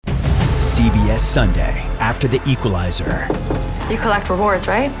CBS Sunday after The Equalizer. You collect rewards,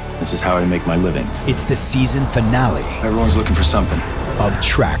 right? This is how I make my living. It's the season finale Everyone's looking for something. of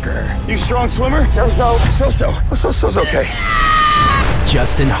Tracker. You strong swimmer? So-so. So-so's okay.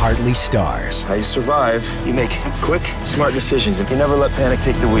 Justin Hartley stars. How you survive, you make quick, smart decisions, and you never let panic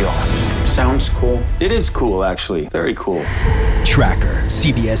take the wheel. Sounds cool. It is cool, actually. Very cool. Tracker,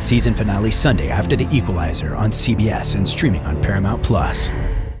 CBS season finale Sunday after The Equalizer on CBS and streaming on Paramount+.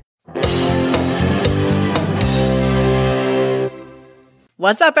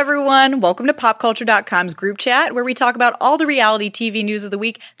 What's up, everyone? Welcome to PopCulture.com's group chat, where we talk about all the reality TV news of the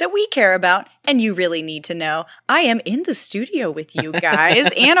week that we care about and you really need to know. I am in the studio with you guys.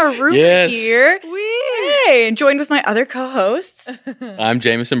 Anna Rupert here. Hey, and joined with my other co-hosts. I'm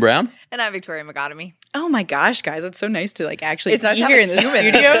Jameson Brown. And I'm Victoria McAdamy. Oh my gosh, guys, it's so nice to actually It's nice be to here have in a the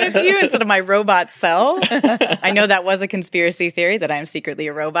human. studio with you instead of my robot self. I know that was a conspiracy theory that I'm secretly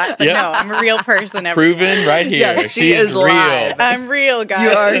a robot, but Yep. no, I'm a real person. everyone. Proven right here. Yes, she is real. live. I'm real, guys.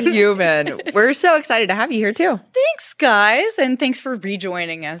 You are human. We're so excited to have you here, too. Thanks, guys, and thanks for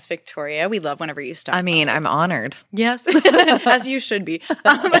rejoining us, Victoria. We love whenever you stop. I mean, I'm honored. Yes, as you should be.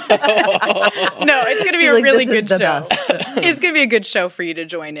 No, it's going to be She's a like, really "This is good the show. best." It's going to be a good show for you to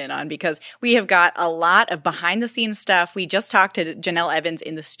join in on because we have got a lot of behind-the-scenes stuff. We just talked to Janelle Evans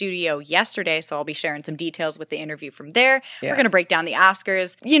in the studio yesterday, so I'll be sharing some details with the interview from there. Yeah. We're going to break down the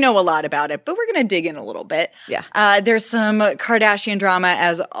Oscars. You know a lot about it, but we're going to dig in a little bit. Yeah. There's some Kardashian drama,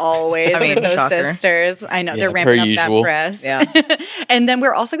 as always, I mean, with those shocker. sisters. I know, they're per ramping up usual. that press. Yeah. And then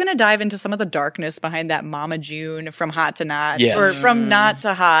we're also going to dive into some of the darkness behind that Mama June from Hot to Not, Yes. or from Not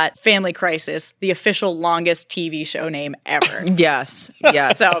to Hot, Family Crisis, the official longest TV show name ever. Yes.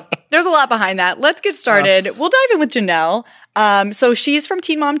 So there's a lot behind that. Let's get started. We'll dive in with Janelle. So she's from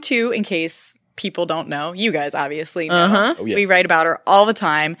Teen Mom 2, in case people don't know. You guys obviously know. Oh, yeah. We write about her all the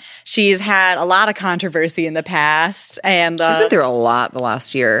time. She's had a lot of controversy in the past. And She's been through a lot the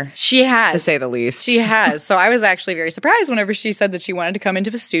last year, she has. to say the least. She has. So I was actually very surprised whenever she said that she wanted to come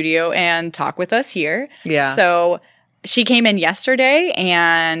into the studio and talk with us here. Yeah. So she came in yesterday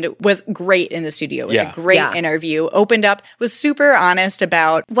and was great in the studio. It was Yeah. a great Yeah. interview. Opened up, was super honest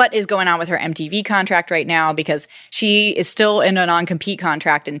about what is going on with her MTV contract right now because she is still in a non-compete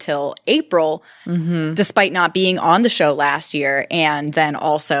contract until April, despite not being on the show last year. And then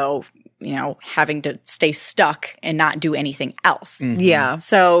also, having to stay stuck and not do anything else. Yeah.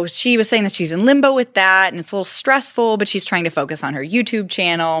 So she was saying that she's in limbo with that and it's a little stressful, but she's trying to focus on her YouTube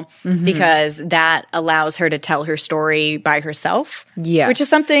channel because that allows her to tell her story by herself. Yeah. Which is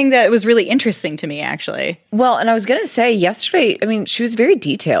something that was really interesting to me, actually. Well, and I was going to say yesterday, I mean, she was very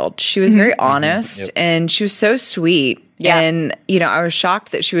detailed. She was very honest and she was so sweet. Yeah. And, I was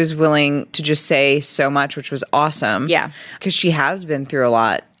shocked that she was willing to just say so much, which was awesome. Yeah. Because she has been through a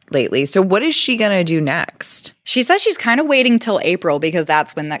lot lately. So what is she going to do next? She says she's kind of waiting till April because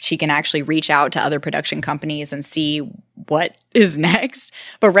that's when she can actually reach out to other production companies and see what is next.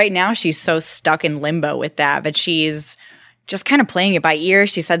 But right now she's so stuck in limbo with that, but she's just kind of playing it by ear.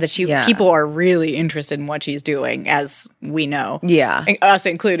 She said that people are really interested in what she's doing, as we know. Yeah. Us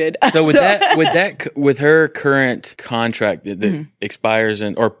included. So with her current contract that expires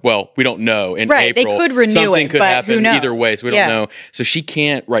we don't know in Right, they April. could renew Something it, could but happen who knows? either way, so we Yeah. don't know. So she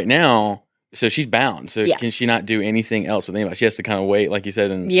can't right now. So she's bound. So Yes. can she not do anything else with anybody? She has to kind of wait, like you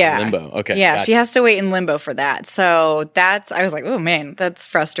said, in limbo. Okay. Yeah, gotcha. she has to wait in limbo for that. So I was like, oh man, that's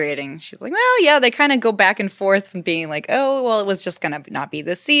frustrating. She's like, well, yeah, they kind of go back and forth from being like, oh, well, it was just going to not be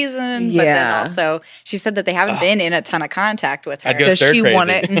this season. But then Yeah. also, she said that they haven't been in a ton of contact with her. I'd go Does stir she crazy. want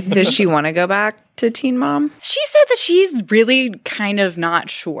it? Does she want to go back to Teen Mom? She said that she's really kind of not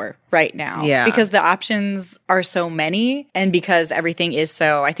sure right now. Yeah. Because the options are so many and because everything is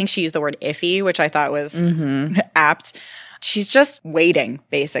so, I think she used the word iffy, which I thought was apt. She's just waiting,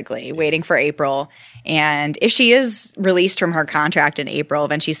 basically, waiting for April. And if she is released from her contract in April,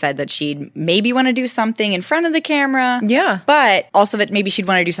 then she said that she'd maybe want to do something in front of the camera. Yeah. But also that maybe she'd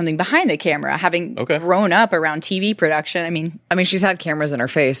want to do something behind the camera, having grown up around TV production. I mean, she's had cameras in her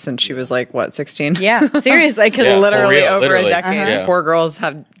face since she was like, 16? yeah, seriously. Because Yeah, for Literally real, over literally. a decade. Yeah. Poor girls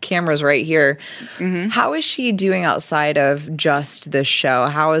have cameras right here. How is she doing outside of just this show?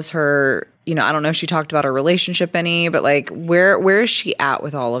 How is her, I don't know if she talked about her relationship any, but where is she at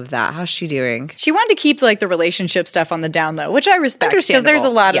with all of that? How's she doing? she wanted to keep the relationship stuff on the down low, which I respect because there's a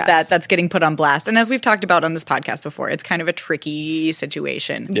Understandable, lot of that yes. that's getting put on blast. And as we've talked about on this podcast before, it's kind of a tricky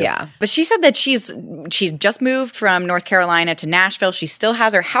situation. Yeah. But she said that she's just moved from North Carolina to Nashville. She still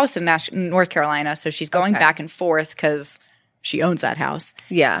has her house in North Carolina, so she's going back and forth because she owns that house.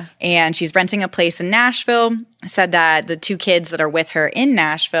 Yeah. And she's renting a place in Nashville. Said that the 2 kids that are with her in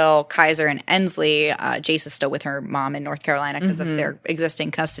Nashville, Kaiser and Ensley, Jace is still with her mom in North Carolina because of their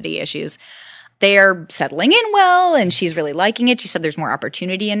existing custody issues. They are settling in well, and she's really liking it. She said there's more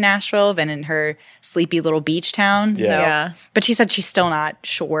opportunity in Nashville than in her sleepy little beach town. Yeah. But she said she's still not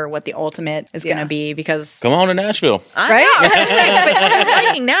sure what the ultimate is going to be because... Come on to Nashville. Right? But she's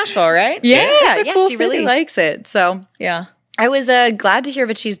liking Nashville, right? Yeah, Cool she really city. likes it. So Yeah. I was glad to hear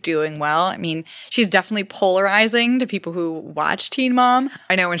that she's doing well. I mean, she's definitely polarizing to people who watch Teen Mom.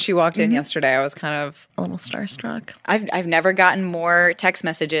 I know when she walked in yesterday, I was kind of a little starstruck. I've never gotten more text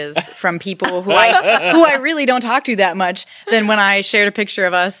messages from people who I really don't talk to that much than when I shared a picture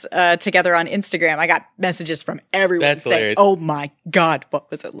of us together on Instagram. I got messages from everyone That's saying, hilarious. "Oh my God,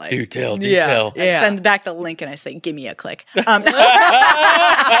 what was it like?" Do tell. I send back the link and I say, "Give me a click." That's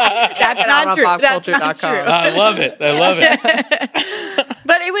Check it out on popculture.com. I love it. I love it.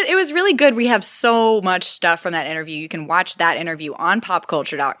 But it was really good. We have so much stuff from that interview. You can watch that interview on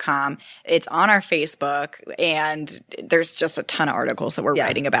popculture.com. It's on our Facebook, and there's just a ton of articles that we're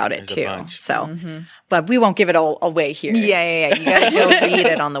writing about it There's a too. bunch. So, but we won't give it all away here. Yeah. You got to go read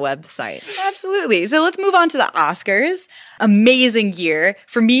it on the website. Absolutely. So let's move on to the Oscars. Amazing year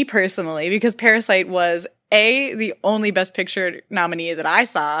for me personally, because Parasite was A, the only Best Picture nominee that I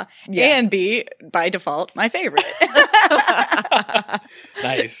saw, and B, by default, my favorite.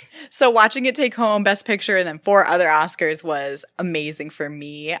 Nice. So watching it take home Best Picture and then 4 other Oscars was amazing for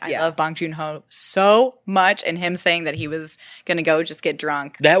me. I love Bong Joon-ho so much, and him saying that he was going to go just get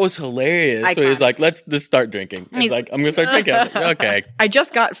drunk. That was hilarious. So he's Iconic. like, let's just start drinking. He's like, I'm going to start drinking. I was like, okay. I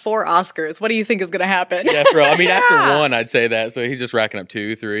just got 4 Oscars. What do you think is going to happen? Yeah, I mean, after 1, I'd say that. So he's just racking up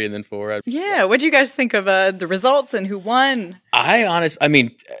 2, 3, and then 4. Yeah. What do you guys think of the results and who won? I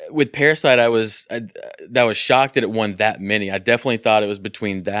mean, with Parasite, I was shocked that it won that many. I definitely thought it was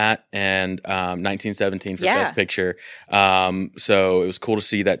between that and 1917 for Best Picture. So it was cool to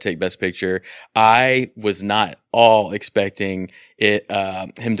see that take Best Picture. I was not all expecting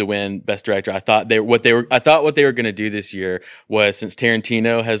him to win Best Director. I thought what they were going to do this year was, since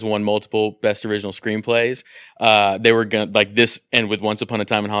Tarantino has won multiple Best Original Screenplays, they were going to, like, this, and with Once Upon a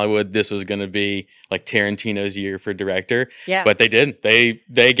Time in Hollywood, this was going to be like Tarantino's year for director. Yeah. But they didn't.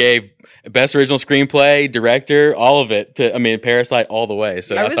 They gave Best Original Screenplay, Director, all of it to, I mean, Parasite all the way.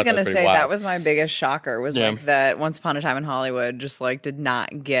 So I was thought going to pretty say wild. that was my biggest shocker, was like that Once Upon a Time in Hollywood just like did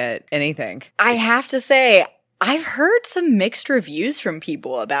not get anything. I have to say, I've heard some mixed reviews from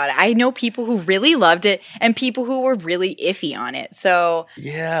people about it. I know people who really loved it and people who were really iffy on it. So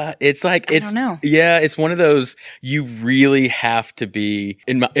yeah, it's like, I don't know. Yeah, it's one of those, you really have to be,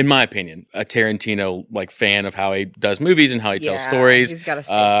 in my opinion, a Tarantino like fan of how he does movies and how he tells stories. He's got a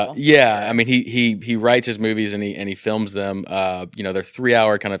stable. Yeah, I mean, he writes his movies and he films them. You know, they're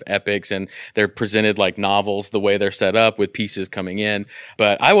 3-hour kind of epics, and they're presented like novels the way they're set up with pieces coming in.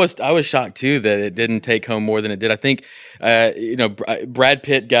 But I was shocked too that it didn't take home more than it did. I think, Brad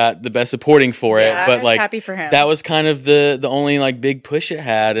Pitt got the Best Supporting for it, but I was like happy for him. that was kind of the only like big push it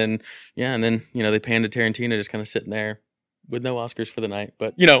had, and then they panned to Tarantino just kind of sitting there with no Oscars for the night,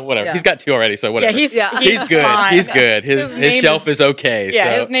 but whatever. Yeah. He's got 2 already, so whatever. he's good. fine. He's good. His name shelf is okay.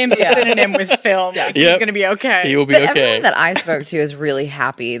 Yeah, so. his name's a synonym with film. He's going to be okay. He will be But okay. everyone that I spoke to is really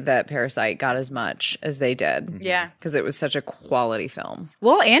happy that Parasite got as much as they did. Yeah. Because it was such a quality film.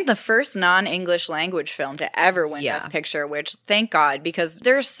 Well, and the first non-English language film to ever win Best Picture, which, thank God, because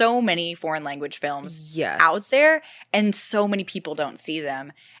there's so many foreign language films out there, and so many people don't see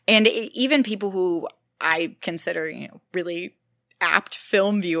them. And even people who I consider, really apt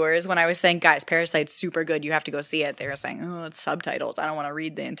film viewers, when I was saying, guys, Parasite's super good, you have to go see it, they were saying, oh, it's subtitles, I don't want to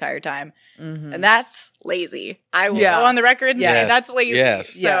read the entire time. And that's lazy. I will go on the record and say that's lazy.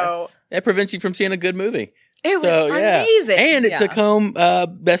 Yes. So It prevents you from seeing a good movie. it was amazing. And it took home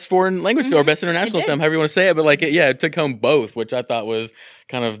Best Foreign Language Film or Best International Film, however you want to say it. But like, it took home both, which I thought was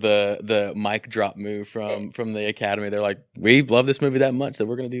kind of the mic drop move from the Academy. They're like, we love this movie that much that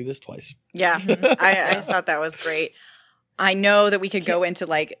we're going to do this twice. Yeah, I thought that was great. I know that we could go into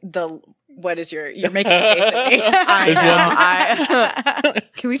like what is you're making a face at me. I know.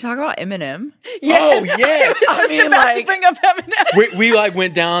 Can we talk about Eminem? Yeah. Oh yes, I was about to bring up Eminem. we like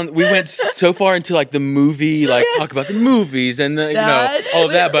went so far into like the movie, like talk about the movies and the, all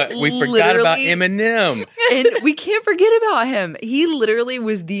of that, but we forgot about Eminem. And we can't forget about him. He literally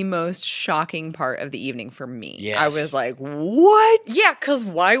was the most shocking part of the evening for me. Yes. I was like, what? Yeah, because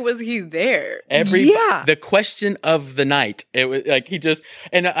why was he there? The question of the night. It was like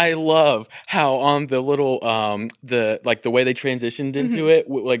and I love how on the little the way they transitioned into it,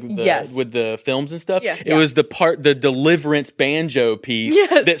 with the films and stuff. Yeah. It was the Deliverance banjo piece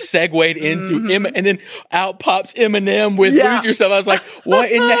that segued into and then out pops Eminem with Lose Yourself. I was like,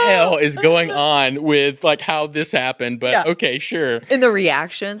 what in the hell is going on with like how this happened? But okay, sure. And the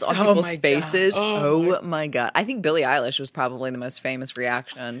reactions on people's faces. Oh my God. I think Billie Eilish was probably the most famous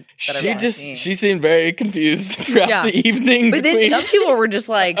reaction that I've ever seen. She seemed very confused throughout the evening. But then some people were just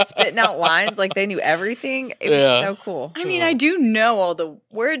like spitting out lines like they knew everything. It was so cool. I mean, I do know all the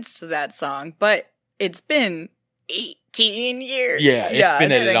words to that song, but it's been 18 years. Yeah, it's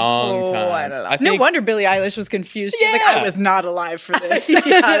been a long time. No wonder Billie Eilish was confused. She's like, I was not alive for this.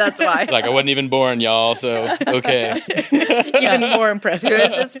 That's why. Like, I wasn't even born, y'all, so okay. Even more impressive. Who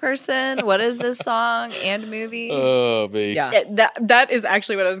is this person? What is this song and movie? Oh, baby. Yeah. That is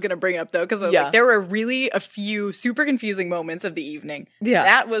actually what I was going to bring up, though, because like, there were really a few super confusing moments of the evening. Yeah.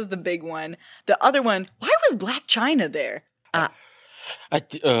 That was the big one. The other one, why was Blac Chyna there?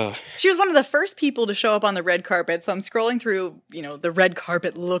 She was one of the first people to show up on the red carpet, so I'm scrolling through, the red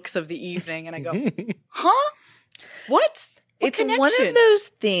carpet looks of the evening, and I go, huh? What? It's one of those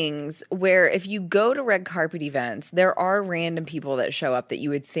things where if you go to red carpet events, there are random people that show up that you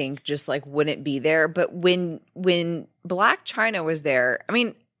would think just like wouldn't be there. But when Blac Chyna was there, I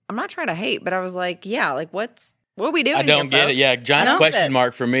mean, I'm not trying to hate, but I was like, what are we doing? I don't get it. Yeah, giant question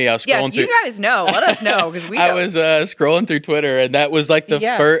mark for me. I was scrolling through. You guys know. Let us know because we. I was scrolling through Twitter, and that was like the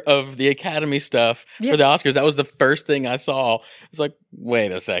first of the Academy stuff for the Oscars. That was the first thing I saw. It's like,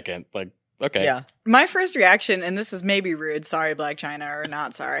 wait a second, like. Okay. Yeah. My first reaction, and this is maybe rude, sorry, Blac Chyna, or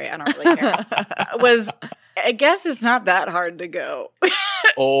not sorry, I don't really care, was, I guess it's not that hard to go.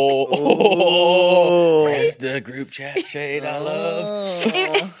 Raise the group chat shade I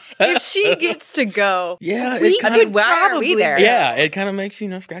love. If she gets to go, why are we there? Yeah, it kind of makes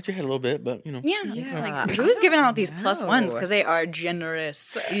you scratch your head a little bit, but like Drew's giving out these +1s because they are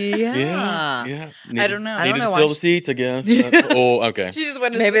generous. Yeah. I don't know. Needed to fill the seats, I guess. Okay. She just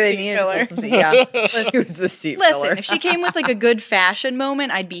wanted maybe they needed to fill some seats. Yeah, she was the seat filler. Listen, if she came with like a good fashion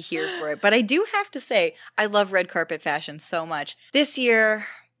moment, I'd be here for it. But I do have to say, I love red carpet fashion so much. This year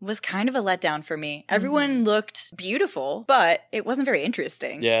was kind of a letdown for me. Everyone looked beautiful, but it wasn't very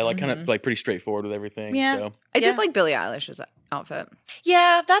interesting. Yeah, like kind of like pretty straightforward with everything. Yeah. So. I did like Billie Eilish's outfit.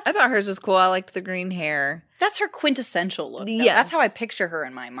 Yeah, I thought hers was cool. I liked the green hair. That's her quintessential look. Yeah, that's how I picture her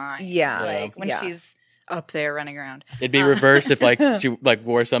in my mind. Yeah, like when she's up there running around. It'd be reversed if like she like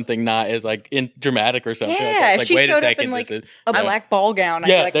wore something not as like dramatic or something. Yeah, like, if she wait showed a second, up in like a black ball gown, I'd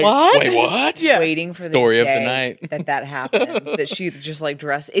be like, what? Wait, what? Yeah. Waiting for Story the day of the night that happens, that she just like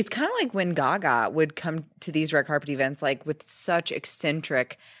dress. It's kind of like when Gaga would come to these red carpet events like with such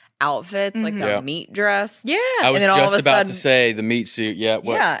eccentric outfits, like a meat dress. Yeah. I was and then just about to say the meat suit. Yeah.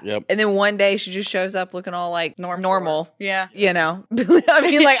 Yep. And then one day she just shows up looking all like normal. Yeah. You know? I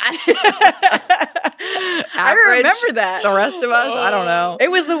mean, like, I remember that. The rest of us, I don't know. It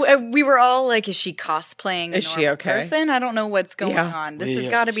was we were all like, is she cosplaying a normal person? I don't know what's going on. This has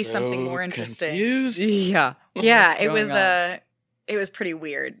got to be something more interesting. Confused. Yeah. Yeah. It was pretty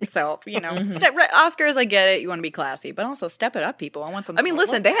weird. So, Oscars, I get it. You want to be classy, but also step it up, people. I want something. I mean,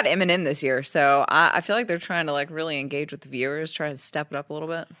 listen, they had Eminem this year, so I feel like they're trying to like really engage with the viewers, try to step it up a little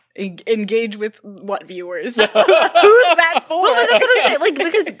bit. Engage with what viewers? Who's that for? Well, that's what I'm saying. Like,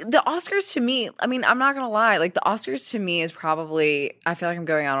 because the Oscars to me, I mean, I'm not going to lie. Like, the Oscars to me is probably, I feel like I'm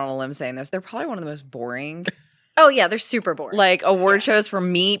going out on a limb saying this, they're probably one of the most boring. Oh, yeah, they're super boring. Like, award shows for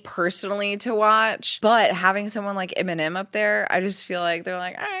me personally to watch. But having someone like Eminem up there, I just feel like they're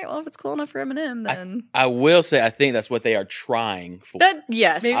like, all right, well, if it's cool enough for Eminem, then. I will say, I think that's what they are trying for.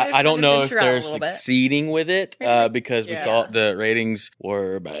 Yes. I don't know if they're succeeding with it because we saw the ratings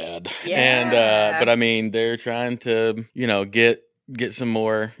were bad. Yeah. And, but I mean, they're trying to, get some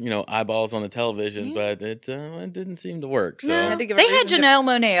more, eyeballs on the television, but it didn't seem to work. So they had Janelle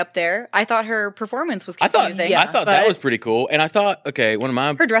Monáe up there. I thought her performance was confusing. I thought that was pretty cool. And I thought, one of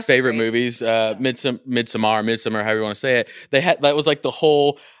my favorite movies, Midsommar, however you want to say it, that was like the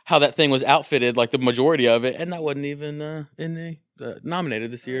whole, how that thing was outfitted, like the majority of it, and that wasn't even in the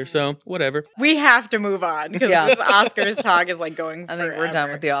nominated this year, so whatever. We have to move on because this Oscars talk is like going I think forever. we're done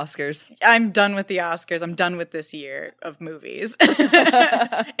with the Oscars. I'm done with the Oscars. I'm done with this year of movies.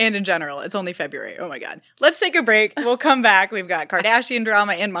 And in general, it's only February. Oh my God. Let's take a break. We'll come back. We've got Kardashian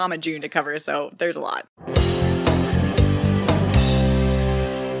drama and Mama June to cover, so there's a lot.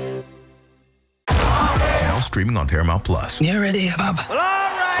 Now streaming on Paramount Plus. You ready, Bob? Well, all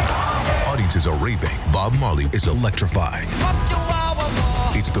right. Audiences are raving. Bob Marley is electrifying.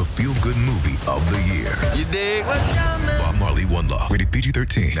 It's the feel-good movie of the year. You dig? Bob Marley, One Love. Rated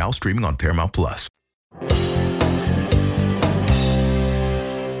PG-13. Now streaming on Paramount Plus.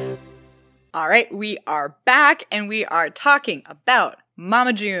 All right, we are back and we are talking about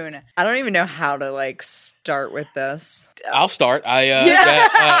Mama June. I don't even know how to start with this. I'll start. Please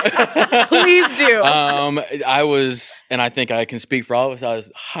do. I was, and I think I can speak for all of us, I was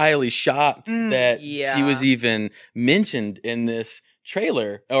highly shocked that she was even mentioned in this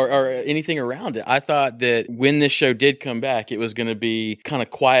trailer or anything around it. I thought that when this show did come back, it was going to be kind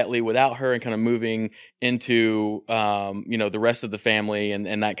of quietly without her and kind of moving into, the rest of the family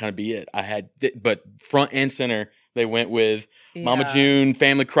and that kind of be it. But front and center, they went with Mama June,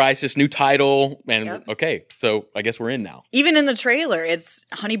 Family Crisis, new title. And okay, so I guess we're in now. Even in the trailer, it's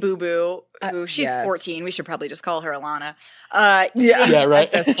Honey Boo Boo, who she's 14. We should probably just call her Alana. Right.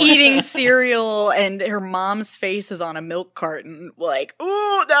 Eating cereal, and her mom's face is on a milk carton.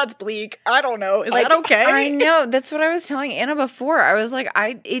 Ooh, that's bleak. I don't know. Is that okay? I know. That's what I was telling Anna before. I was like,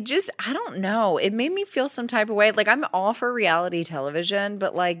 I don't know. It made me feel some type of way. I'm all for reality television,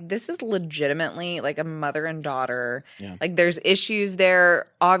 but this is legitimately a mother and daughter. Yeah. There's issues there.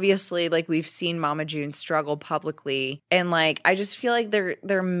 Obviously, we've seen Mama June struggle publicly, and I just feel like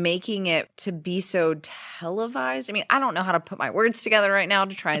they're making it to be so televised. I mean, I don't know how to put my words together right now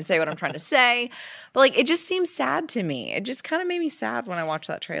to try and say what I'm trying to say, but it just seems sad to me. It just kind of made me sad when I watched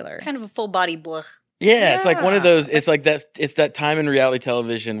that trailer. Kind of a full body blech. Yeah, it's one of those. It's it's that time in reality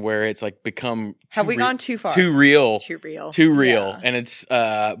television where it's become. Have we gone too far? Too real. Yeah. And it's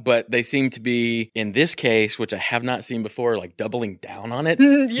but they seem to be in this case, which I have not seen before, doubling down on it.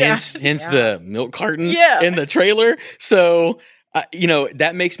 Hence the milk carton in the trailer. So.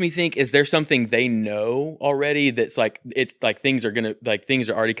 That makes me think: is there something they know already that's things are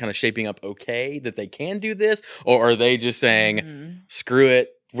already kind of shaping up okay that they can do this, or are they just saying screw it?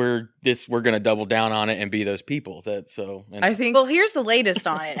 We're going to double down on it and be those people I think. Well, here's the latest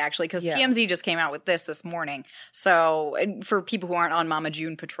on it actually, because TMZ just came out with this morning. So for people who aren't on Mama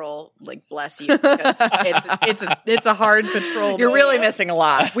June patrol, bless you, because it's a hard patrol. You're really missing a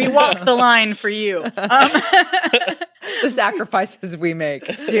lot. We walk the line for you. The sacrifices we make.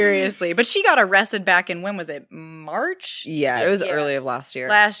 Seriously. But she got arrested back in, when was it? March? Yeah, it was early of last year.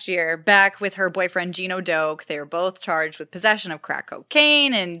 Last year, back with her boyfriend Gino Doak. They were both charged with possession of crack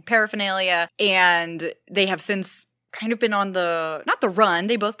cocaine and paraphernalia. And they have since kind of been on not the run.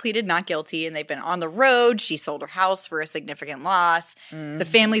 They both pleaded not guilty, and they've been on the road. She sold her house for a significant loss. Mm-hmm. The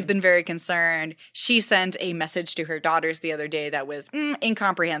family's been very concerned. She sent a message to her daughters the other day that was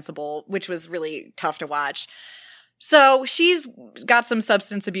incomprehensible, which was really tough to watch. So she's got some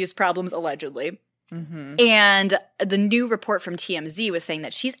substance abuse problems, allegedly. Mm-hmm. And the new report from TMZ was saying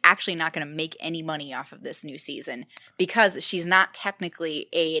that she's actually not going to make any money off of this new season because she's not technically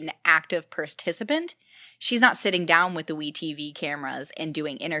an active participant. She's not sitting down with the WeTV cameras and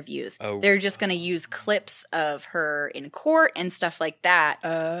doing interviews. Oh. They're just going to use clips of her in court and stuff like that.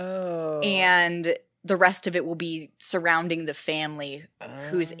 Oh. And the rest of it will be surrounding the family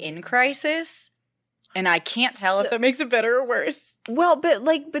who's in crisis. And I can't tell if that makes it better or worse. Well,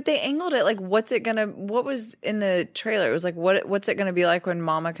 but they angled it what was in the trailer? It was what's it gonna be like when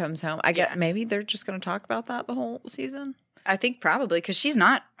Mama comes home? I guess maybe they're just gonna talk about that the whole season. I think probably because she's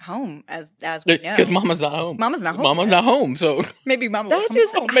not home as we know. Because Mama's not home. Mama's not home. So maybe Mama will come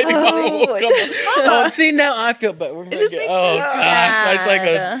home. Maybe Mama will come home. Oh, see, now I feel bad. It just makes me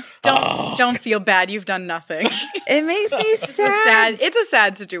sad. It's don't feel bad. You've done nothing. It makes me sad. It's a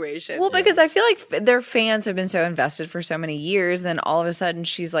sad situation. Well, because I feel like their fans have been so invested for so many years. Then all of a sudden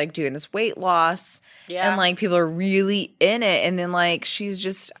she's doing this weight loss. Yeah. And people are really in it. And then she's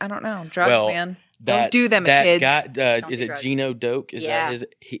just, I don't know, drugs, man. Don't do them, kids. Guy, is it Gino Doak? Is that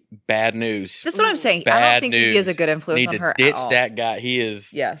bad news? That's what I'm saying. I don't think he is a good influence on her. Need to ditch that guy. He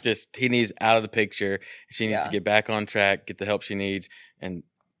is he needs out of the picture. She needs to get back on track, get the help she needs, and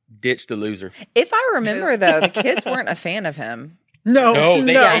ditch the loser. If I remember, though, the kids weren't a fan of him. No,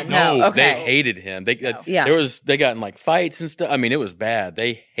 they okay. They hated him. They got in fights and stuff. I mean, it was bad.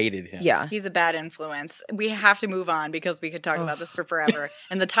 They hated him. Yeah, he's a bad influence. We have to move on because we could talk about this for forever,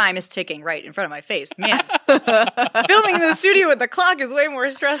 and the time is ticking right in front of my face. Man, filming in the studio with the clock is way more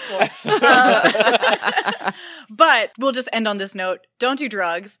stressful. But we'll just end on this note: don't do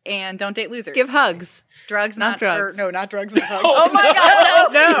drugs and don't date losers. Give hugs. Drugs, not drugs. Not drugs, not hugs. Oh my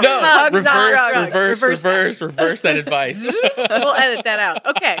God! No. Hugs, reverse that advice. We'll edit that out.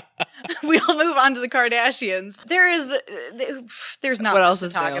 Okay. We'll move on to the Kardashians. There's not what much else to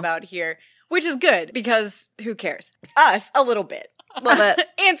is talk new? about here, which is good because who cares? Us, a little bit. Love it.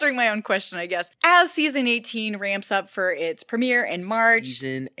 Answering my own question, I guess. As season 18 ramps up for its premiere in March.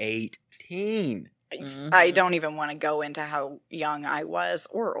 Season 18. I don't even want to go into how young I was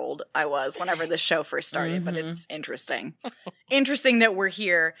or old I was whenever this show first started, but it's interesting. Interesting that we're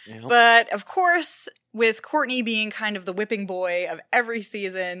here. Yep. But of course, with Courtney being kind of the whipping boy of every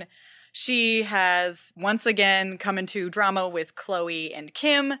season, she has once again come into drama with Chloe and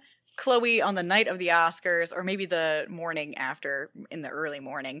Kim. Chloe on the night of the Oscars, or maybe the morning after, in the early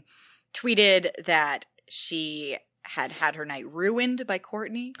morning, tweeted that she had her night ruined by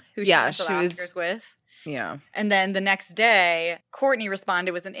Courtney, who she went to the Oscars with. Yeah. And then the next day, Courtney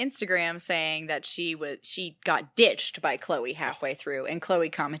responded with an Instagram saying that she got ditched by Chloe halfway through, and Chloe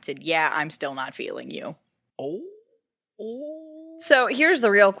commented, "Yeah, I'm still not feeling you." So here's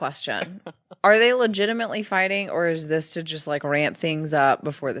the real question. Are they legitimately fighting, or is this to just like ramp things up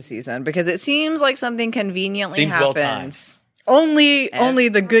before the season? Because it seems like something conveniently happens. Only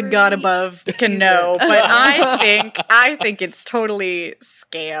the good God above can know, but I think it's totally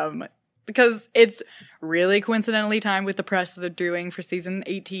scam because it's really coincidentally timed with the press that they're doing for season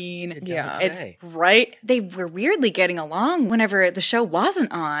 18. Yeah. It's right. They were weirdly getting along whenever the show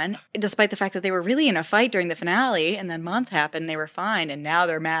wasn't on, despite the fact that they were really in a fight during the finale, and then month happened, they were fine, and now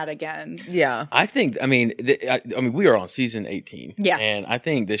they're mad again. Yeah. I mean, we are on season 18. Yeah. And I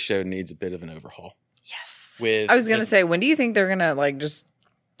think this show needs a bit of an overhaul. Yes. I was going to say, when do you think they're going to like just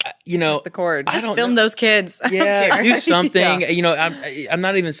the cord? Just film those kids. Yeah, do something. Yeah. You know, I'm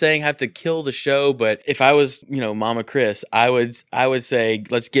not even saying have to kill the show, but if I was, Mama Chris, I would say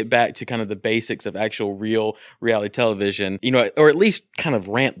let's get back to kind of the basics of actual real reality television, or at least kind of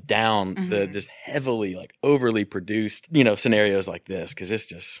ramp down the just heavily like overly produced, scenarios like this, because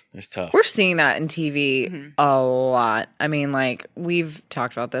it's tough. We're seeing that in TV a lot. I mean, like we've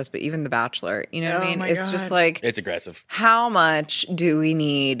talked about this, but even The Bachelor, what I mean? It's just like it's aggressive. How much do we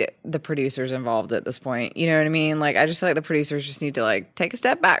need the producers involved at this point? You know what I mean? Like, I just feel like the producers just need to like take a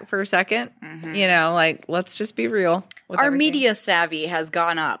step back for a second. Like let's just be real. Our media savvy has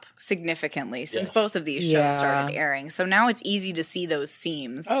gone up significantly since both of these shows started airing. So now it's easy to see those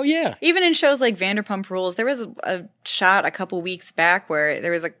seams. Oh, yeah. Even in shows like Vanderpump Rules, there was a shot a couple weeks back where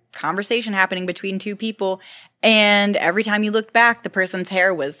there was a conversation happening between two people, and every time you looked back, the person's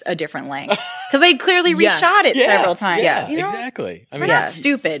hair was a different length. Because they'd clearly reshot it several times. Yes. Exactly. We're not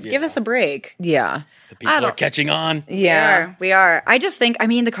stupid. Give us a break. Yeah. The people are catching on. Yeah. We are. I just think, the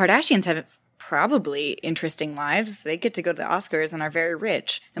Kardashians have probably interesting lives. They get to go to the Oscars and are very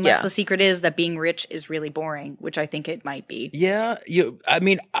rich. Unless the secret is that being rich is really boring, which I think it might be. Yeah.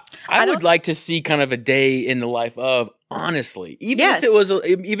 I would like to see kind of a day in the life of, honestly, even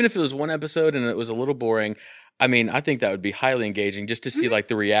if it was one episode and it was a little boring. I mean, I think that would be highly engaging just to see like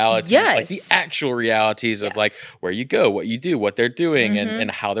the reality, like the actual realities of like where you go, what you do, what they're doing, and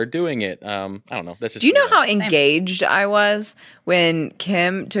how they're doing it. I don't know. That's just. Do you know how engaged I was when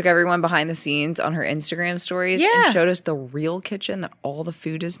Kim took everyone behind the scenes on her Instagram stories and showed us the real kitchen that all the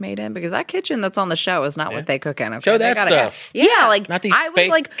food is made in? Because that kitchen that's on the show is not what they cook in. Okay? Show that stuff. Like not these I was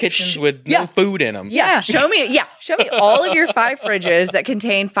fake like kitchens with no food in them. Yeah, show me all of your 5 fridges that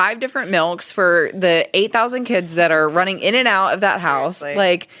contain 5 different milks for the 8,000 kids that are running in and out of that house.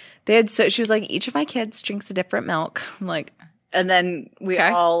 Like they had, she was like, each of my kids drinks a different milk. I'm like, and then we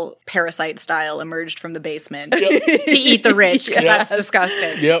all Parasite style emerged from the basement to eat the rich because that's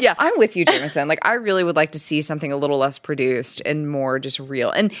disgusting. Yep. Yeah, I'm with you, Jameson. Like, I really would like to see something a little less produced and more just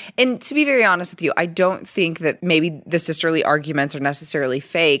real. And to be very honest with you, I don't think that maybe the sisterly arguments are necessarily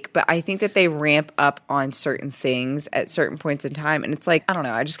fake, but I think that they ramp up on certain things at certain points in time. And it's like, I don't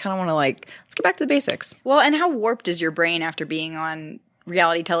know, I just kind of want to like, let's get back to the basics. Well, and how warped is your brain after being on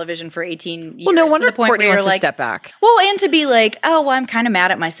reality television for 18 years? Well, no wonder to the point Courtney where wants you're to like, step back. Well, and to be like, oh, well, I'm kind of mad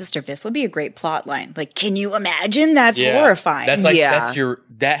at my sister. This would be a great plot line. Like, can you imagine? That's horrifying. That's like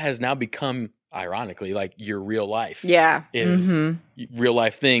that has now become, ironically, like your real life. Yeah, is real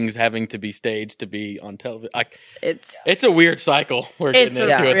life things having to be staged to be on television. It's a weird cycle. It's a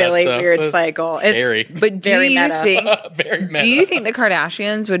really weird cycle. It's scary. But do you think the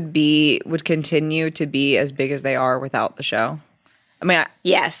Kardashians would continue to be as big as they are without the show? I mean,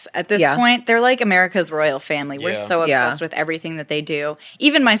 yes. At this point, they're like America's royal family. We're so obsessed with everything that they do.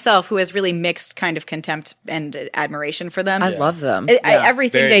 Even myself, who has really mixed kind of contempt and admiration for them. I love them.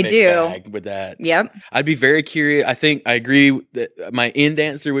 Everything Very they do. Bag with that. Yep. I'd be very curious. I think I agree that my end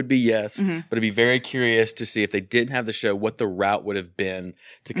answer would be yes, but I'd be very curious to see if they didn't have the show, what the route would have been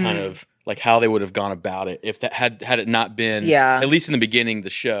to kind of like how they would have gone about it if that had it not been at least in the beginning the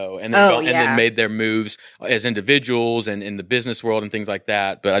show and then and then made their moves as individuals and in the business world and things like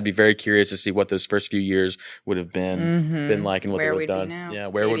that. But I'd be very curious to see what those first few years would have been like and what they would have done. Yeah,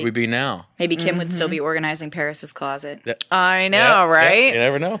 where would we be now? Maybe Kim would still be organizing Paris's closet. I know, right? You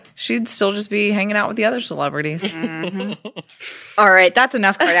never know. She'd still just be hanging out with the other celebrities. All right, that's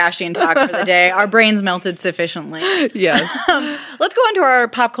enough Kardashian talk for the day. Our brains melted sufficiently. Yes. Let's go on to our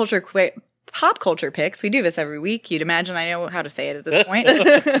pop culture picks. We do this every week. You'd imagine I know how to say it at this point.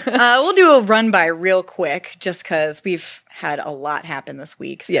 We'll do a run by real quick just because we've had a lot happen this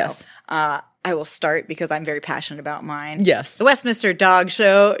week. So, yes. I will start because I'm very passionate about mine. Yes. The Westminster Dog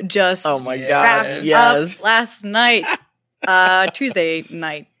Show just wrapped up last night. Tuesday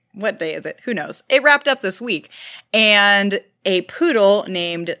night. What day is it? Who knows? It wrapped up this week. And a poodle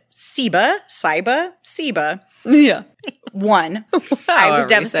named Seba, won. I was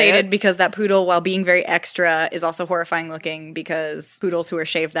devastated because that poodle, while being very extra, is also horrifying looking because poodles who are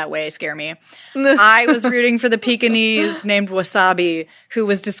shaved that way scare me. I was rooting for the Pekingese named Wasabi, who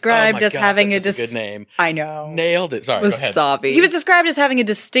was described as having a good name. I know. Nailed it. Sorry, Wasabi. Go ahead. He was described as having a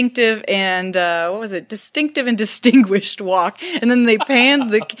distinctive and distinctive and distinguished walk. And then they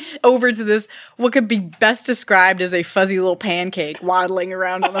panned over to this what could be best described as a fuzzy little pancake waddling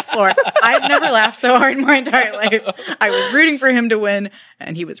around on the floor. I've never laughed so hard in my entire life. I was rooting for him to win,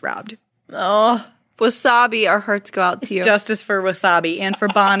 and he was robbed. Oh, Wasabi, our hearts go out to you. Justice for Wasabi and for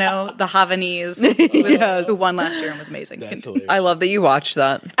Bono, the Havanese, who won last year and was amazing. I love that you watched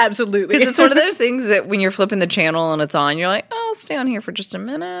that. Absolutely. Because it's one of those things that when you're flipping the channel and it's on, you're like, oh, I'll stay on here for just a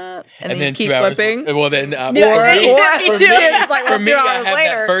minute. And then you keep flipping. Well, then, for me, I had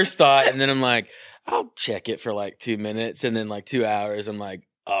that first thought, and then I'm like, I'll check it for like 2 minutes, and then like 2 hours, I'm like,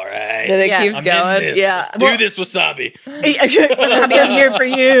 all right. Then it keeps going. Yeah. Do this, Wasabi. Wasabi, I'm here for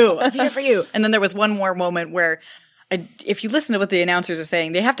you. I'm here for you. And then there was one more moment where if you listen to what the announcers are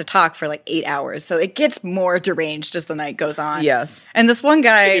saying, they have to talk for like 8 hours. So it gets more deranged as the night goes on. Yes. And this one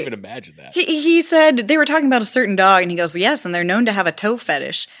guy... I can't even imagine that. He said they were talking about a certain dog, and he goes, well, yes, and they're known to have a toe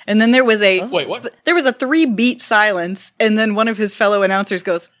fetish. And then there was a... Wait, what? There was a 3-beat silence, and then one of his fellow announcers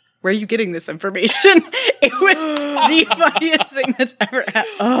goes, where are you getting this information? It was the funniest thing that's ever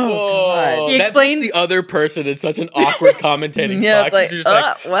happened. Oh, God. He explained the other person in such an awkward commentating spot. Like, you're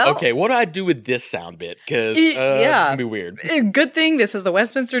just well, okay, what do I do with this sound bit? Because it's going to be weird. Good thing this is the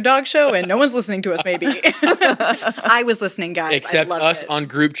Westminster Dog Show and no one's listening to us, maybe. I was listening, guys. Except us on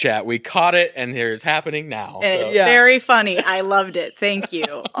group chat. We caught it, and it's happening now. And it's very funny. I loved it. Thank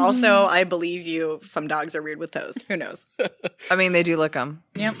you. Also, I believe you. Some dogs are weird with toes. Who knows? I mean, they do lick them.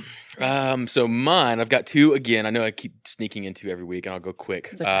 Yep. So mine, I've got two again. I know I keep sneaking into every week, and I'll go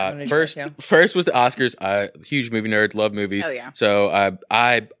quick. Okay, first was the Oscars. Huge movie nerd, love movies. Oh, yeah. So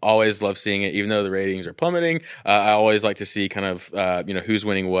I always love seeing it, even though the ratings are plummeting. I always like to see kind of who's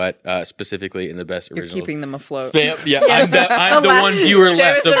winning what, specifically in the best original. You're keeping them afloat. Yeah, yes. I'm the one viewer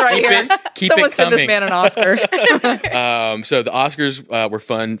left. So keep Someone it coming. send this man an Oscar. So the Oscars were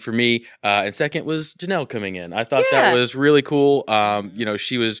fun for me, and second was Janelle coming in. I thought that was really cool.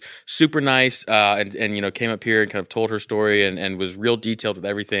 She was super nice, and came up here and kind of told her story and was real detailed with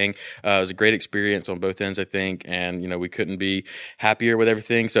everything. It was a great experience on both ends, I think, and we couldn't be happier with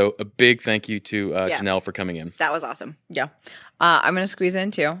everything. So a big thank you to Janelle for coming in. That was awesome. Yeah. I'm going to squeeze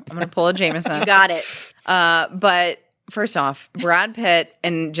in too. I'm going to pull a Jameson. You got it. But first off, Brad Pitt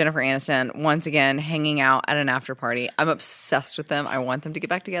and Jennifer Aniston once again hanging out at an after party. I'm obsessed with them. I want them to get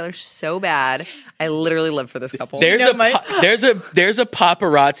back together so bad. I literally live for this couple. There's a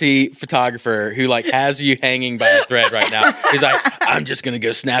paparazzi photographer who has you hanging by a thread right now. He's like, I'm just gonna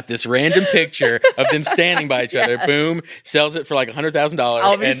go snap this random picture of them standing by each other. Boom, sells it for like $100,000.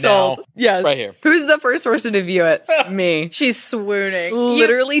 I'll be sold. Yes, right here. Who's the first person to view it? Me. She's swooning.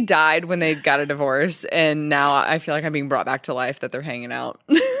 Literally died when they got a divorce, and now I feel like I'm being brought back to life that they're hanging out.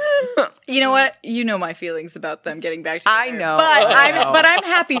 You know what? You know my feelings about them getting back together. I know. But I'm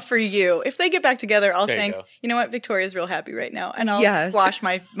happy for you. If they get back together, I'll think, you know what? Victoria's real happy right now. And I'll squash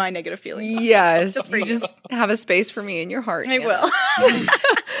my negative feelings. Yes. You just have a space for me in your heart. I will.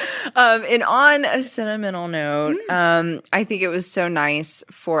 And on a sentimental note, I think it was so nice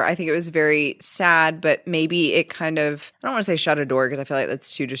I think it was very sad, but maybe it kind of, I don't want to say shut a door because I feel like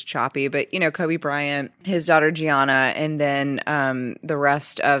that's too just choppy, but Kobe Bryant, his daughter Gianna, and then the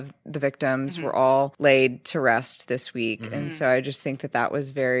rest of the victims were all laid to rest this week. And so I just think that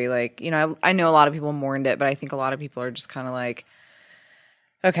was very I know a lot of people mourned it, but I think a lot of people are just kind of like,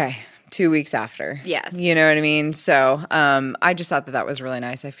 okay, 2 weeks after. Yes. You know what I mean? So I just thought that was really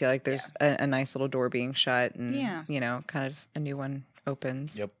nice. I feel like there's a nice little door being shut and, kind of a new one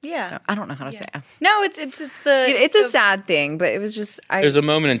opens. Yep. Yeah. So, I don't know how to say it. No, it's a sad thing, but it was just there's a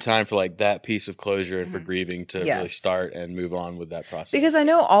moment in time for like that piece of closure and for grieving to really start and move on with that process. Because I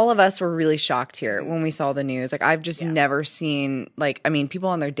know all of us were really shocked here when we saw the news. Like I've just never seen people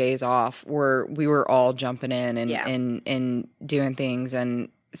on their days off we were all jumping in and doing things, and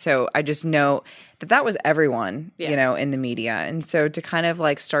so I just know that was everyone, in the media. And so to kind of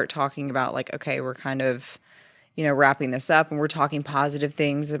like start talking about like, okay, we're kind of wrapping this up and we're talking positive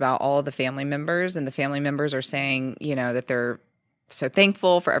things about all of the family members, and the family members are saying, that they're so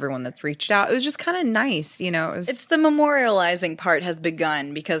thankful for everyone that's reached out. It was just kind of nice, It's the memorializing part has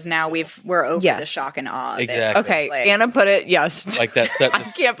begun because now we're over the shock and awe. Exactly. Okay, Anna put it, yes. Like that. I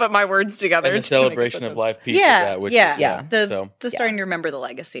can't put my words together. And the celebration of life piece of that, which is, starting to remember the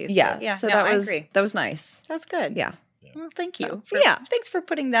legacies. Yeah. So that was nice. That's good. Yeah. Well, thank you. Thanks for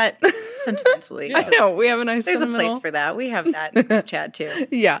putting that sentimentally. I know. We have a nice There's a place for that. We have that in the chat too.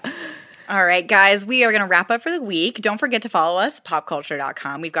 Yeah. All right, guys, we are going to wrap up for the week. Don't forget to follow us,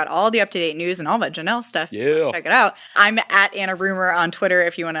 popculture.com. We've got all the up-to-date news and all that Janelle stuff. Yeah. Check it out. I'm at Anna Rumor on Twitter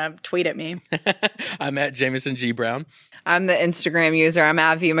if you want to tweet at me. I'm at Jameson G. Brown. I'm the Instagram user. I'm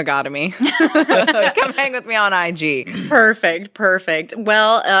at Vmagotomy. Come hang with me on IG. Perfect.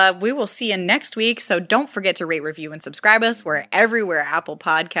 Well, we will see you next week. So don't forget to rate, review, and subscribe us. We're everywhere: Apple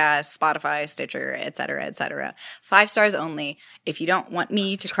Podcasts, Spotify, Stitcher, etc., etc. 5 stars only if you don't want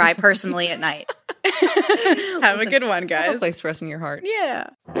me to cry personally at night. Have a good one, guys. Have a place for us in your heart. Yeah.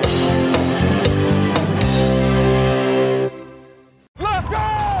 Let's go!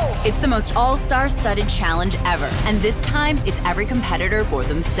 It's the most all-star studded challenge ever. And this time, it's every competitor for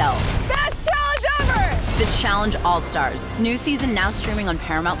themselves. Best challenge ever! The Challenge All-Stars. New season now streaming on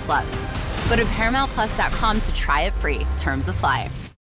Paramount+. Go to ParamountPlus.com to try it free. Terms apply.